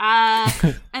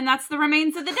 And that's the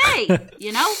remains of the day,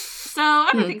 you know? So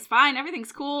everything's fine.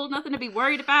 Everything's cool. Nothing to be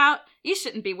worried about. You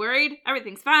shouldn't be worried.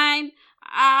 Everything's fine.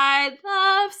 I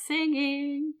love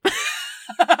singing.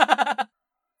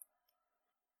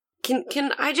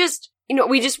 Can I just,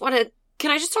 we just want to,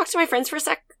 can I just talk to my friends for a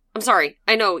sec? I'm sorry.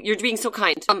 I know, you're being so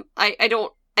kind. I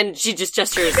don't, and she just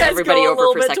gestures everybody over for a second.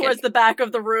 Go a little bit towards the back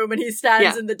of the room, and he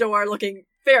stands in the door looking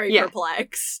very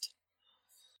perplexed.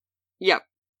 Yep.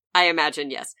 I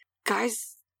imagine, yes.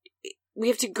 Guys, we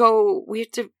have to go, we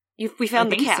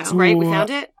found the cask, right? We found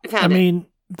it? I mean,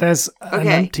 there's an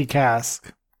empty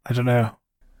cask. I don't know.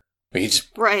 We could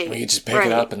just pick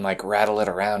it up and like rattle it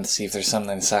around to see if there's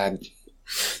something inside.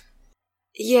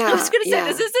 Yeah, I was gonna say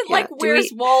this isn't like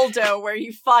Where's Waldo, where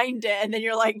you find it and then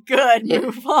you're like, good,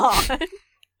 move on.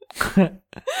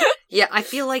 Yeah, I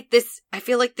feel like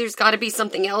there's got to be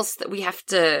something else that we have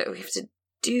to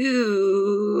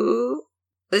do.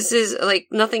 This is like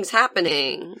nothing's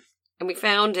happening, and we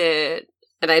found it.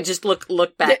 And I just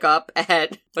look back up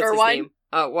at what's Irwine? his name?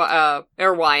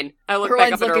 Irwine. I look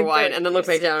back up at Irwine and then look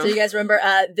back down. So you guys remember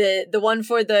the one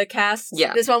for the cast?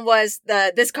 Yeah. This one was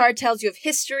this card tells you of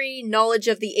history, knowledge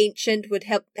of the ancient would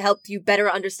help you better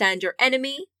understand your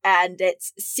enemy, and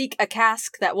it's seek a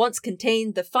cask that once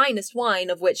contained the finest wine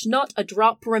of which not a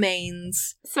drop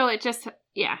remains. So it just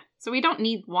So we don't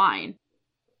need wine.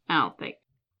 I don't think.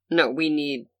 No, we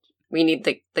need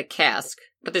the cask.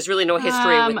 But there's really no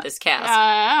history with this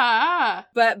cask.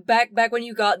 But back when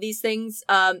you got these things,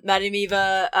 Madame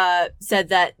Eva said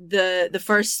that the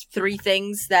first three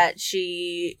readings that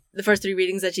she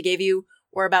gave you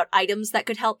were about items that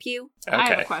could help you. Okay. I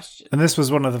have a question. And this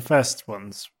was one of the first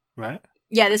ones, right?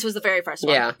 Yeah, this was the very first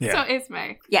one. Yeah. So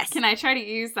Ismay, yes. Can I try to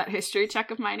use that history check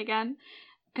of mine again?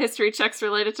 History checks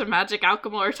related to magic,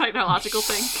 alchemy, or technological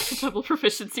things. Double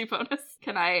proficiency bonus.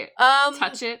 Can I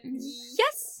touch it?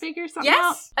 Yes. Figure something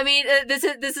out? I mean, this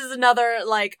is another,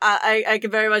 like, I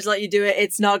can very much let you do it.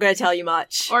 It's not going to tell you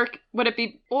much. Or would it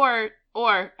be, or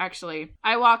actually,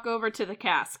 I walk over to the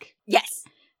cask. Yes.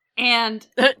 And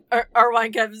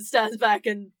Irwine kind of stands back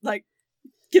and, like,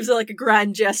 gives it, like, a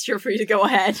grand gesture for you to go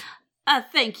ahead.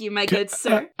 Thank you, my good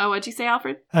sir. What'd you say,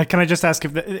 Alfred? Can I just ask,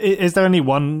 is there only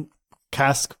one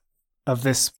cask of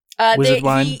this wizard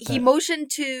wine? He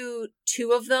motioned to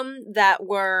two of them that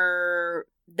were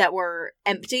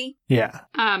empty. Yeah.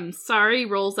 Sorry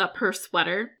rolls up her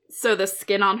sweater, so the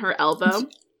skin on her elbow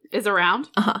is around.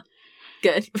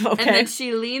 Good. Okay. And then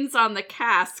she leans on the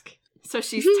cask, so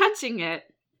she's touching it,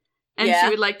 and Yeah. she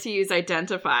would like to use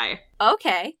identify.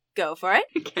 Okay, go for it.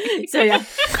 Okay. So yeah,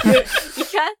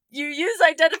 you use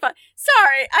identify.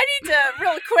 Sorry, I need to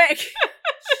real quick.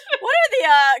 What are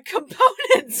the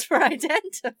components for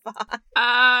identify?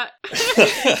 I'm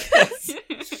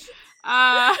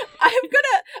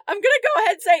gonna go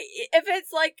ahead and say if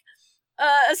it's like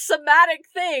a somatic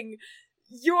thing,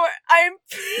 I'm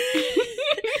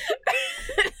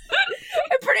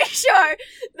pretty sure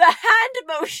the hand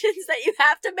motions that you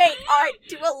have to make aren't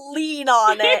to lean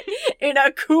on it in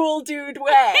a cool dude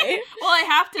way. Well, I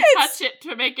have to touch it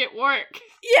to make it work.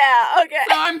 Yeah, okay.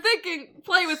 So I'm thinking,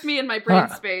 play with me in my brain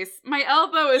space. My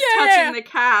elbow is Yeah. touching the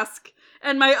cask,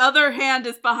 and my other hand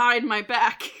is behind my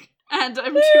back, and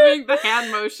I'm doing the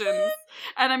hand motions,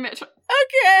 and I'm...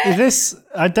 Okay. This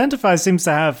identify seems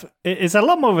to have is a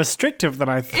lot more restrictive than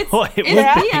I thought it It's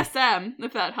would be. BSM,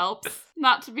 if that helps.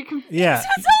 Not to be confused. Yeah,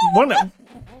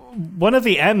 one of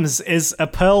the M's is a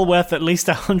pearl worth at least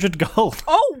 100 gold.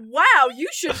 Oh, wow, you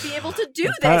should be able to do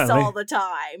this Apparently. all the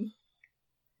time.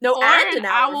 No, Or and an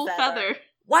owl feather.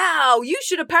 Wow, you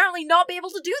should apparently not be able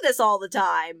to do this all the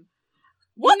time.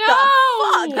 What No! the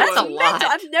fuck? That's That's a mental. lot.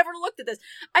 I've never looked at this.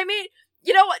 I mean,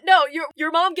 you know what? No,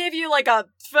 your mom gave you like a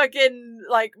fucking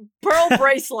like pearl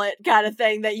bracelet kind of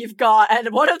thing that you've got,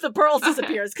 and one of the pearls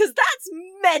disappears because that's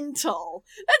mental.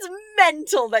 That's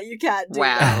mental that you can't do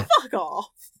Wow. that. Fuck off.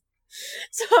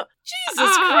 So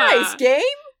Jesus Christ, game.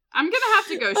 I'm gonna have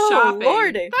to go Oh, shopping.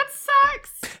 lordy. That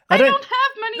sucks. I I don't- don't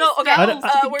have money No, okay.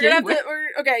 spells to We're begin gonna have with.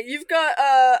 to. Okay, you've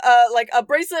got like a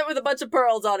bracelet with a bunch of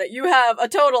pearls on it. You have a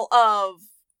total of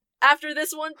after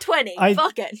this one 20.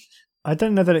 Fuck it. I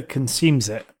don't know that it consumes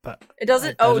it, but It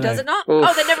doesn't. I Oh, don't does know. it not? Oof,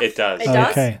 Oh, they never. it does. It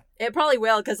does. Okay. It probably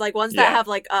will because like ones Yeah. that have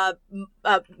like a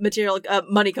material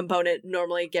money component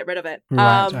normally get rid of it.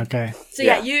 Right. Okay. So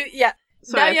yeah, Yeah.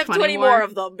 So now I you have have 20 20 more more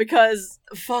of them because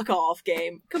fuck off,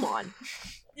 game. Come on.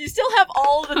 You still have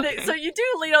all the things. So you do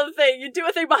lean on the thing, you do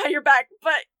a thing behind your back,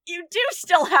 but you do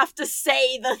still have to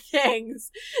say the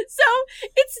things. So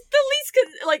it's the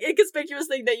least inconspicuous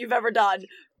thing that you've ever done.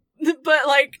 But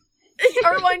like,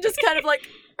 Irvine just kind of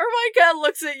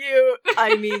looks at you.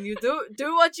 I mean, you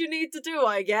do what you need to do,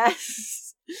 I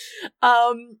guess.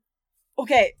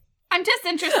 Okay. I'm just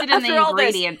interested in After the all this,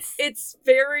 ingredients. It's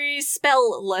very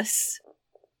spellless.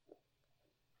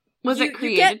 Was You it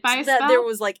created get by a that spell? there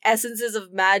was like essences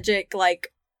of magic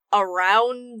like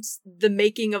around the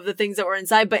making of the things that were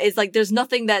inside, but it's like there's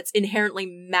nothing that's inherently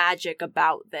magic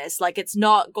about this. Like it's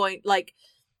not going like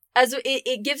as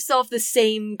it gives off the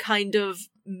same kind of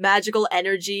magical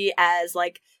energy as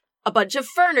like a bunch of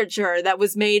furniture that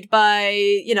was made by,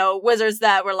 you know, wizards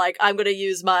that were like, I'm going to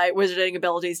use my wizarding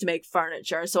abilities to make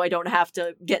furniture so I don't have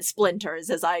to get splinters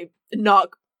as I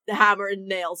knock the hammer and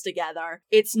nails together.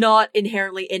 It's not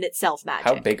inherently in itself magic.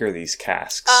 How big are these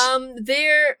casks?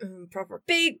 They're proper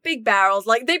big barrels.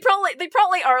 Like they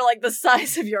probably are like the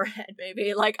size of your head,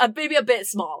 maybe like maybe a bit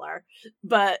smaller,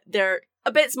 but they're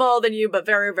a bit smaller than you, but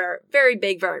very, very, very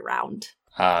big, very round.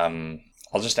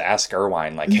 I'll just ask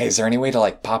Irwine, like, hey, is there any way to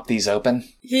like pop these open?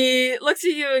 He looks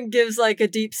at you and gives like a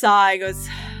deep sigh. Goes,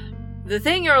 "The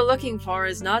thing you're looking for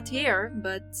is not here,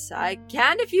 but I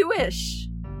can if you wish."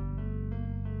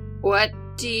 What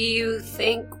do you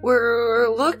think we're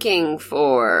looking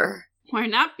for? We're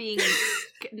not being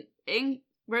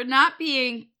we're not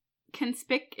being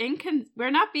conspicuous.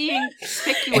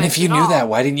 And if you at knew all. that,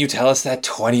 why didn't you tell us that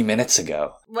 20 minutes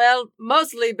ago? Well,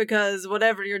 mostly because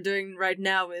whatever you're doing right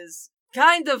now is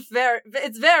kind of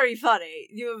it's very funny.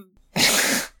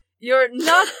 You're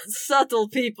not subtle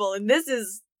people, and this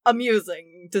is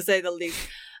amusing, to say the least.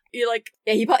 You're like,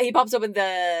 yeah, he pops open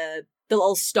the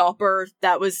little stopper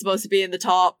that was supposed to be in the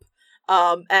top,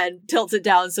 and tilts it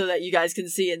down so that you guys can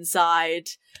see inside.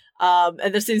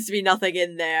 And there seems to be nothing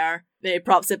in there. Then he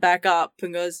props it back up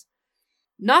and goes,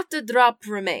 "Not a drop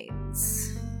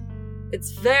remains.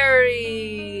 It's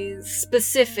very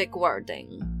specific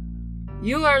wording.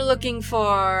 You are looking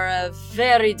for a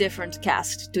very different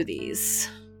cask to these."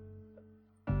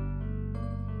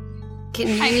 Can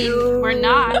you? I mean, we're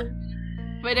not.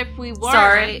 But if we were...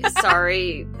 Sorry.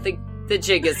 The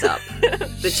jig is up.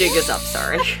 The jig is up,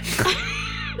 sorry.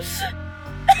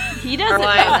 He doesn't know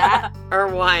that.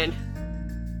 Irwine,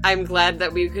 I'm glad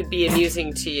that we could be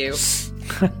amusing to you.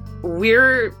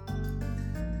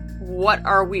 What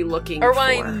are we looking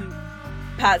Irwine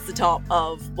pats the top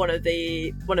of one of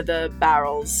the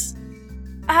barrels.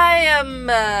 I'm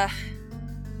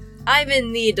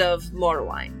in need of more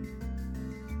wine.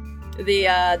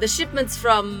 The shipments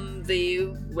from the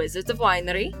Wizards of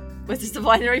Winery Wizards of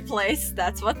Winery Place.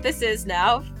 That's what this is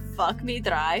now. Fuck me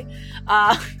dry.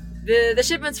 The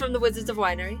shipments from the Wizards of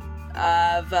Winery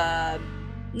have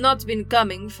not been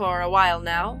coming for a while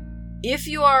now. If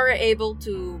you are able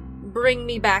to bring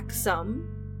me back some,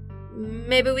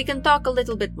 maybe we can talk a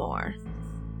little bit more.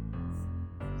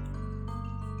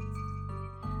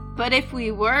 But if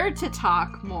we were to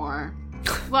talk more,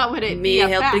 what would it Me be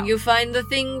about? helping you find the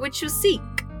thing which you seek.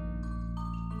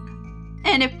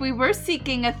 And if we were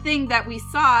seeking a thing that we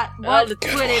sought, what would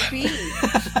it be?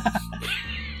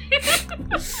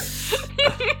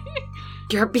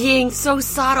 You're being so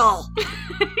subtle.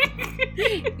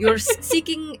 You're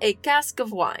seeking a cask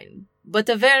of wine, but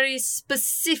a very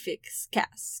specific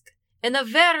cask, in a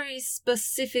very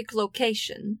specific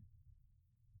location.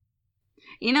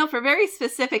 You know, for very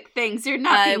specific things, you're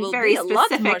not I being will very be a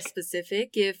specific. lot more specific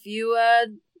if you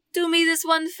do me this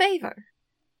one favor.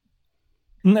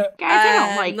 No. Guys, I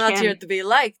don't like I'm not him. here to be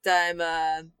liked.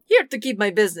 I'm here to keep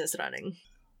my business running.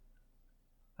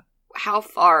 How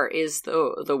far is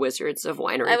the Wizards of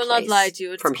Winery I will not Place lie to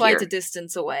you. It's from quite here? a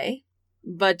distance away.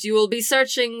 But you will be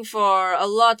searching for a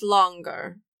lot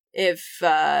longer if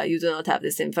you do not have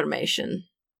this information.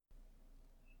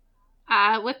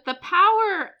 With the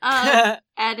power of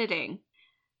editing,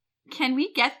 can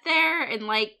we get there in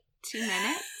like 2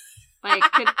 minutes? Like,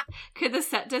 could the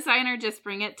set designer just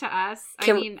bring it to us?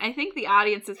 I think the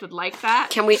audiences would like that.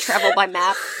 Can we travel by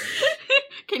map?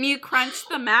 Can you crunch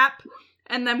the map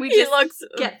and then we He just looks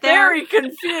get there? very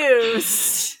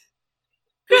confused.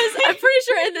 Because I'm pretty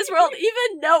sure in this world,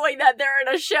 even knowing that they're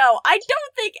in a show, I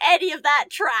don't think any of that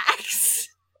tracks.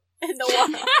 In the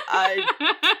one,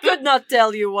 I could not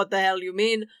tell you what the hell you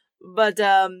mean, but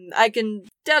I can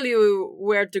tell you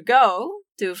where to go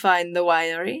to find the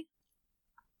winery.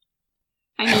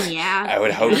 I mean, yeah. I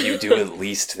would hope you do at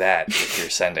least that if you're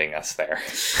sending us there.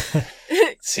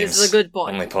 This is a good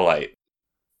point. Only polite.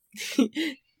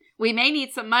 We may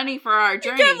need some money for our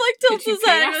journey. Kev, like, tilts Could you his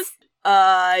pay head and us? goes,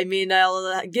 I mean,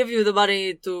 I'll give you the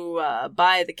money to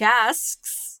buy the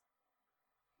casks.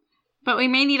 But we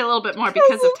may need a little bit more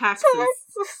because of taxes.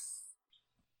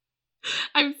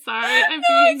 I'm sorry, I'm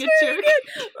being a jerk.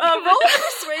 Roll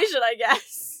persuasion, I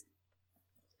guess.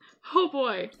 Oh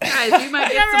boy. Guys, we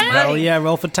might get some Well, money. yeah,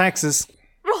 roll for taxes.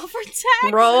 Roll for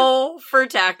taxes. Roll for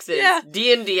taxes. Yeah.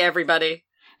 D&D, everybody.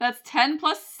 That's 10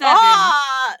 plus 7.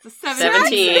 Ah! It's a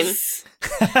 17. Taxes.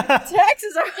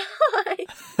 Taxes are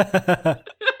high.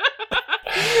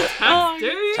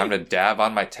 Time to dab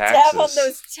on my taxes. Dab on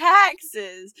those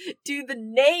taxes. Do the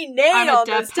nay I'm a on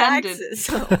those dependent. taxes.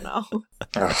 Oh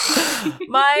no.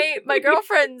 My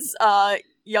girlfriend's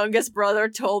youngest brother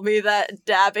told me that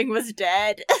dabbing was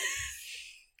dead.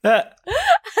 That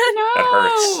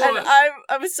hurts. And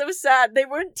I was so sad. They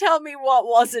wouldn't tell me what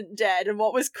wasn't dead and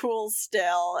what was cool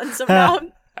still. And so now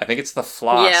I'm... I think it's the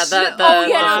floss. Yeah, the Oh,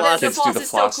 yeah, no, floss. the Kids do floss the is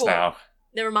still floss cool. now.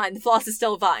 Never mind, the floss is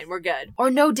still fine. We're good. Or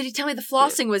no, did he tell me the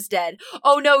flossing was dead?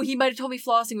 Oh no, he might have told me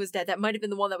flossing was dead. That might have been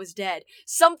the one that was dead.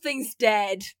 Something's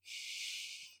dead.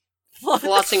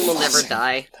 Flossing will never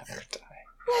die. Never die.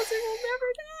 Flossing will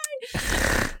never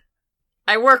die.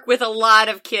 I work with a lot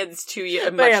of kids much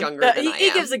But yeah, younger than I am.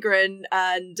 He gives a grin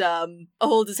and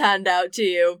holds his hand out to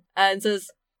you and says,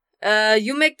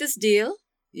 you make this deal.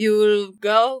 You will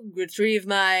go retrieve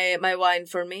my wine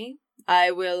for me.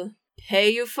 I will pay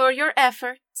you for your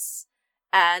efforts,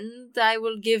 and I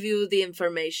will give you the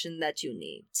information that you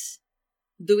need.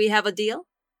 Do we have a deal?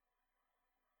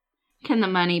 Can the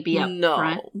money be up No.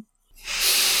 front?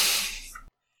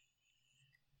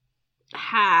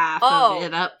 Half Oh. of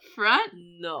it up front?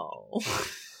 No.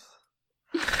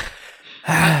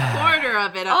 A quarter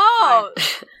of it up Oh,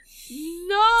 front?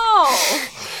 no.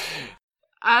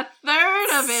 A third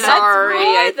of it up Sorry,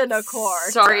 more I- than a quart.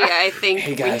 Sorry, I think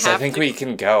Hey guys, we I have think to... we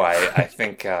can go. I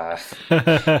think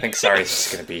Sari's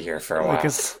just gonna be here for a while.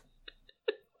 Because,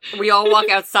 We all walk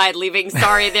outside, leaving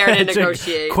Sorry there to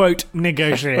negotiate. quote,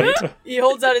 negotiate. He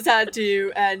holds out his hand to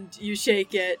you, and you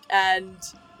shake it, and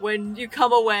when you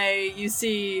come away, you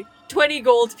see 20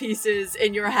 gold pieces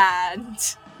in your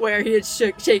hand, where he had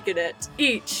shaken it,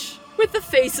 each with the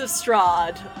face of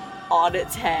Strahd on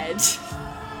its head.